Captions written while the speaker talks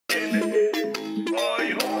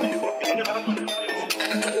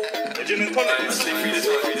gin and tonic.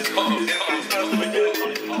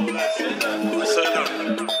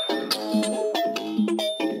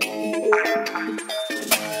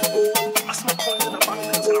 I smoke coins in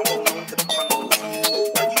abundance and I won't know to the bundles.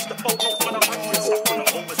 I used to fold notes when I'm hungry, stuck on the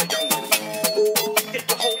hole as a youngin'. Get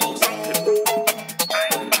your whole boat sunken.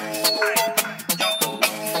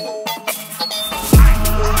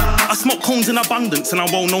 I smoke cones in abundance and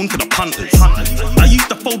I'm well known to the punters. I used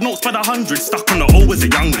to fold notes by the hundred, stuck on the O as a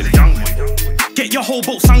youngin'. Get your whole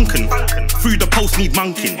boat sunken. Through the post need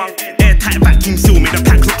monking. Airtight vacuum seal made the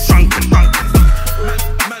pack look shrunken.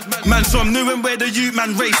 Man, so I'm new and where the youth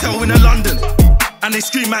man race hell in London. And they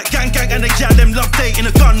scream at gang gang and they gal them love dating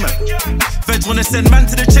a gunman. Feds wanna send man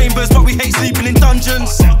to the chambers, but we hate sleeping in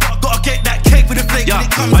dungeons. Gotta get that cake with a plate when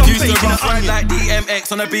it comes. I used to rough ride like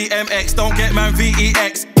DMX on a BMX. Don't get man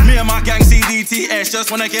VEX. Me and my gang CDTS. Just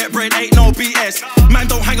wanna get bread, ain't no BS. Man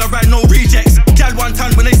don't hang around no rejects. Gal one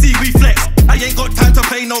time when they see we flex. I ain't got time to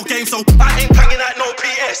play no game, so I ain't banging out no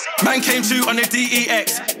PS. Man came true on the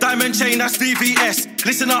DEX. Diamond chain, that's VVS.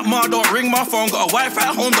 Listen up, ma, don't ring my phone. Got a wife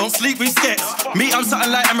at home, don't sleep with skets. Me, I'm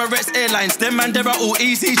something like Emirates Airlines. Them man, they're all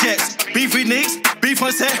easy jets. Beef with Nicks, beef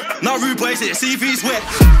on set. Now rude boys, it CV's wet.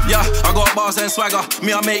 Yeah, I got bars and swagger.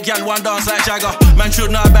 Me, I make gal one dance like Jagger. Man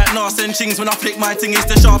should know about Narst and chings. When I flick my thing, it's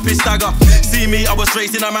the sharpest dagger. See me, I was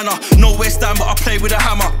raised in a manor. No West Ham, but I play with a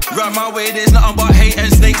hammer. Round my way, there's nothing but hate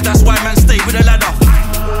and snakes. That's why man stay with a ladder.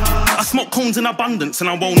 I smoke cones in abundance and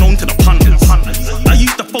I'm well known to the punters. I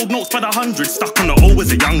used to fold notes by the hundred, stuck on the O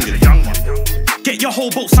as a youngin'. Get your whole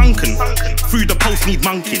boat sunken. Through the post need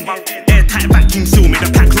monking. Airtight vacuum seal made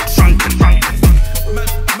the pack look shrunken.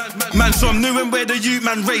 Man, so I'm new and where the youth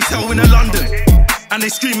man race hell in London. And they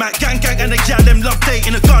scream at gang gang and they gal them love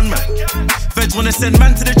dating a gunman. Feds wanna send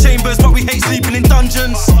man to the chambers, but we hate sleeping in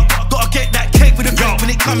dungeons. Gotta get that cake with a plate when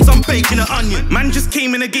it comes, I'm baking an onion. Man just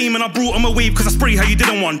came in the game and I brought him a wave cause I spray how you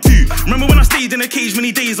didn't want to. Remember when I stayed in a cage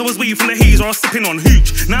many days, I was waving from the haze or I was sipping on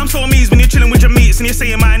hooch. Now I'm so amazed when you're chilling with your mates and you're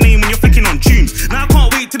saying my name when you're flicking on tunes. Now I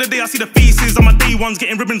can't wait till the day I see the faces of my day ones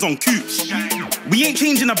getting ribbons on cooch. We ain't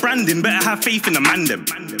changing the branding, better have faith in the man them.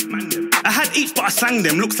 I had H but I sang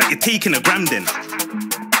them, looks like you're taking a gram then.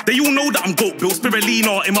 They all know that I'm goat built,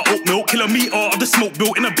 spirulina in my oat milk, kilometre of the smoke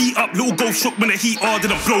built in a beat up, little ghost shook when the heat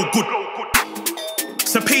didn't blow good.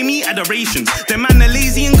 So pay me adorations, them man are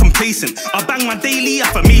lazy and complacent. I bang my daily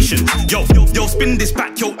affirmations. Yo, spin this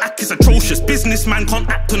back, yo, act is atrocious. Businessman can't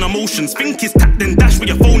act on emotions. Think it's tapped then dash with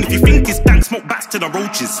your phone. If you think it's dank, smoke bats to the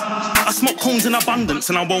roaches. I smoke cones in abundance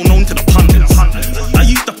and I'm well known to the punters. I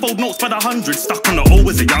used to fold notes by the hundred, stuck on the O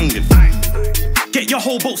as a youngin'. Get your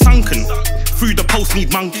whole boat sunken. Through the post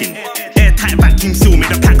need monking. Airtight vacuum seal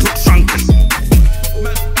made the pack look shrunken.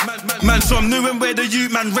 Man, so I'm new and where the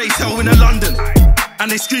youth man race hell in London.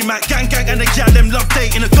 And they scream at gang gang and they gal them love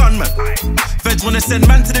dating a gunman. Feds wanna send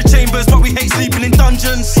man to the chambers, but we hate sleeping in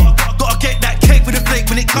dungeons. Gotta get that cake with a plate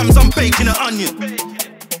when it comes, I'm baking an onion. Yeah.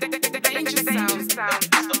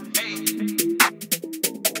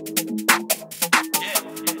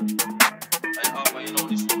 You know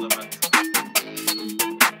this